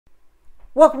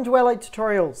Welcome to L8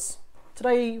 Tutorials.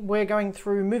 Today we're going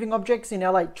through moving objects in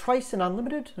L8 Trace and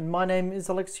Unlimited, and my name is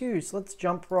Alex Hughes. Let's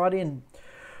jump right in.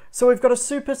 So we've got a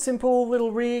super simple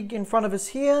little rig in front of us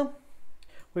here.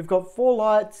 We've got 4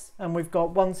 lights and we've got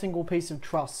one single piece of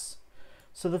truss.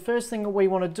 So the first thing that we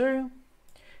want to do,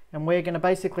 and we're going to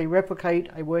basically replicate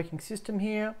a working system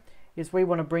here, is we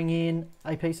want to bring in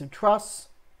a piece of truss.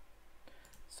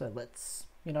 So let's,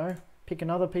 pick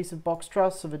another piece of box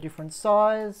truss of a different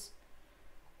size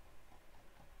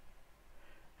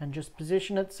and just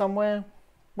position it somewhere.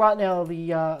 Right now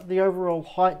the overall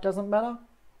height doesn't matter,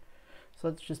 so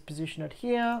let's just position it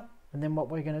here. And then what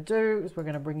we're going to do is we're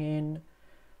going to bring in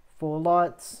 4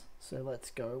 lights. So let's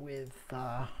go with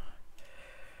a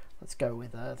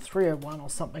 301 or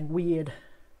something weird.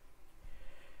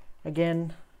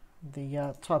 Again,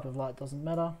 the type of light doesn't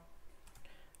matter,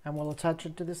 and we'll attach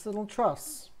it to this little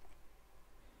truss.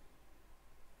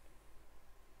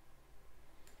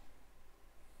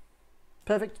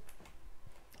 Perfect.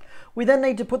 We then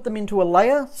need to put them into a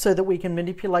layer so that we can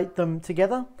manipulate them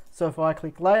together. So if I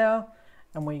click layer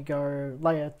and we go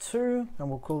layer 2, and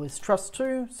we'll call this truss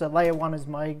 2. So layer 1 is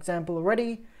my example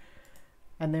already.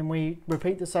 And then we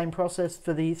repeat the same process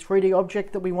for the 3D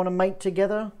object that we want to mate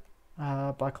together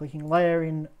by clicking layer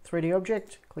in 3D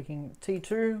object, clicking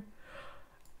T2.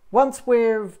 Once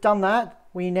we've done that,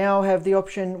 we now have the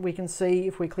option, we can see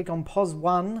if we click on pos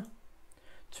 1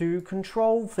 to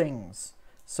control things.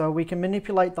 So we can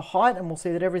manipulate the height, and we'll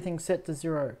see that everything's set to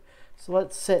 0. So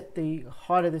let's set the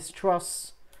height of this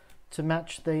truss to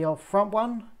match the front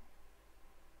one.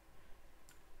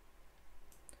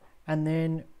 And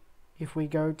then if we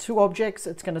go to objects,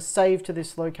 it's going to save to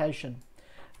this location.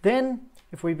 Then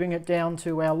if we bring it down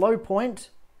to our low point,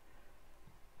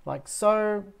 like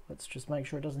so, let's just make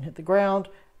sure it doesn't hit the ground.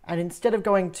 And instead of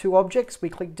going to objects, we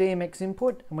click DMX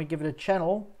input and we give it a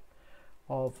channel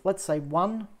of, let's say,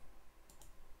 1.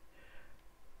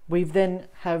 We then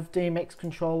have DMX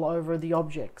control over the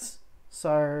objects.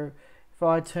 So if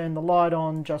I turn the light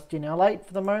on just in L8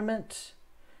 for the moment,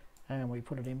 and we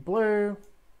put it in blue,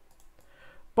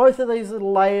 both of these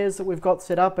little layers that we've got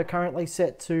set up are currently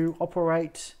set to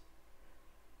operate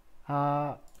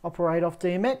off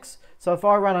DMX. So if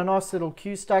I run a nice little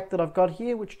Q stack that I've got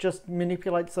here, which just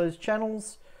manipulates those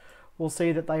channels, we'll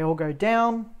see that they all go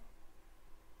down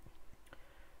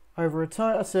over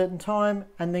a certain time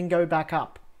and then go back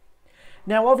up.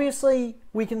 Now obviously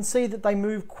we can see that they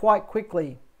move quite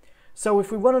quickly. So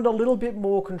if we wanted a little bit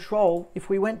more control, if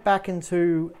we went back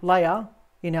into layer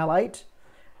in L8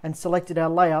 and selected our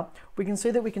layer, we can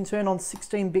see that we can turn on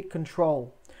 16-bit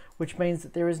control, which means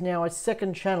that there is now a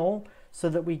second channel so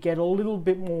that we get a little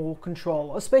bit more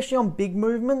control, especially on big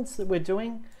movements that we're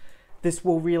doing. This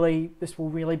will really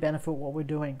benefit what we're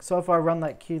doing. So if I run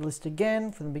that cue list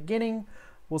again from the beginning,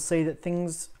 we'll see that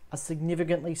things are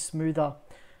significantly smoother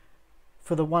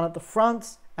for the one at the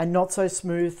front and not so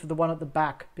smooth for the one at the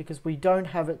back, because we don't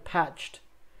have it patched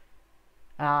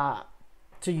to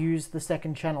use the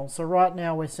second channel. So right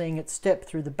now we're seeing it step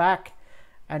through the back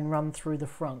and run through the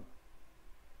front.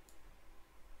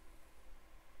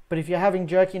 But if you're having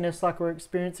jerkiness like we're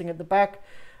experiencing at the back,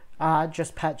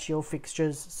 just patch your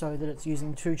fixtures so that it's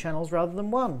using 2 channels rather than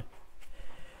 1.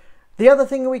 The other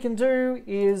thing we can do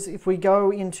is if we go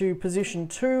into position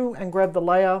 2 and grab the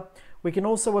layer, we can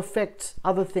also affect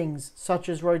other things such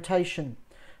as rotation.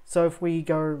 So if we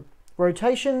go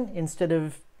rotation instead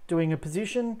of doing a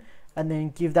position and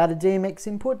then give that a DMX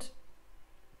input,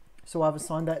 so I've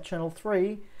assigned that channel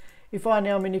 3. If I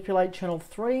now manipulate channel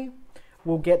 3,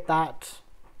 we'll get that,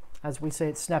 as we see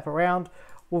it snap around,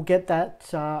 we'll get that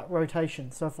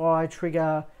rotation. So if I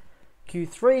trigger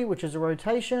Q3, which is a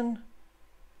rotation,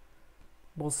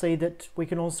 we'll see that we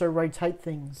can also rotate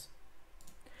things.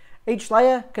 Each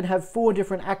layer can have 4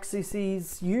 different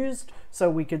axes used,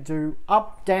 so we could do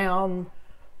up, down,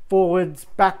 forwards,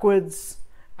 backwards,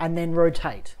 and then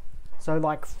rotate. So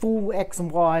like full X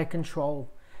and Y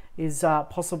control is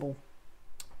possible.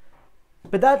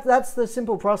 But that's the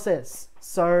simple process.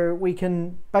 So we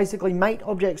can basically mate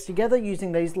objects together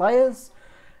using these layers,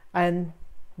 and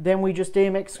then we just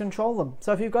DMX control them.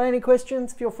 So if you've got any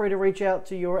questions, feel free to reach out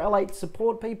to your L8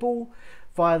 support people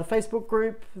via the Facebook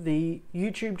group, the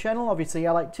YouTube channel, obviously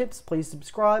L8 Tips, please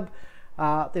subscribe.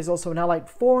 There's also an L8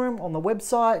 forum on the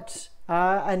website.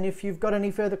 And if you've got any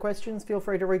further questions, feel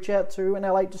free to reach out to an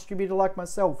L8 distributor like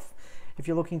myself if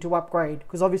you're looking to upgrade,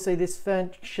 because obviously this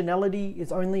functionality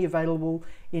is only available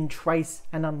in Trace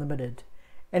and Unlimited.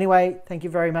 Anyway, thank you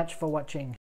very much for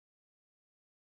watching.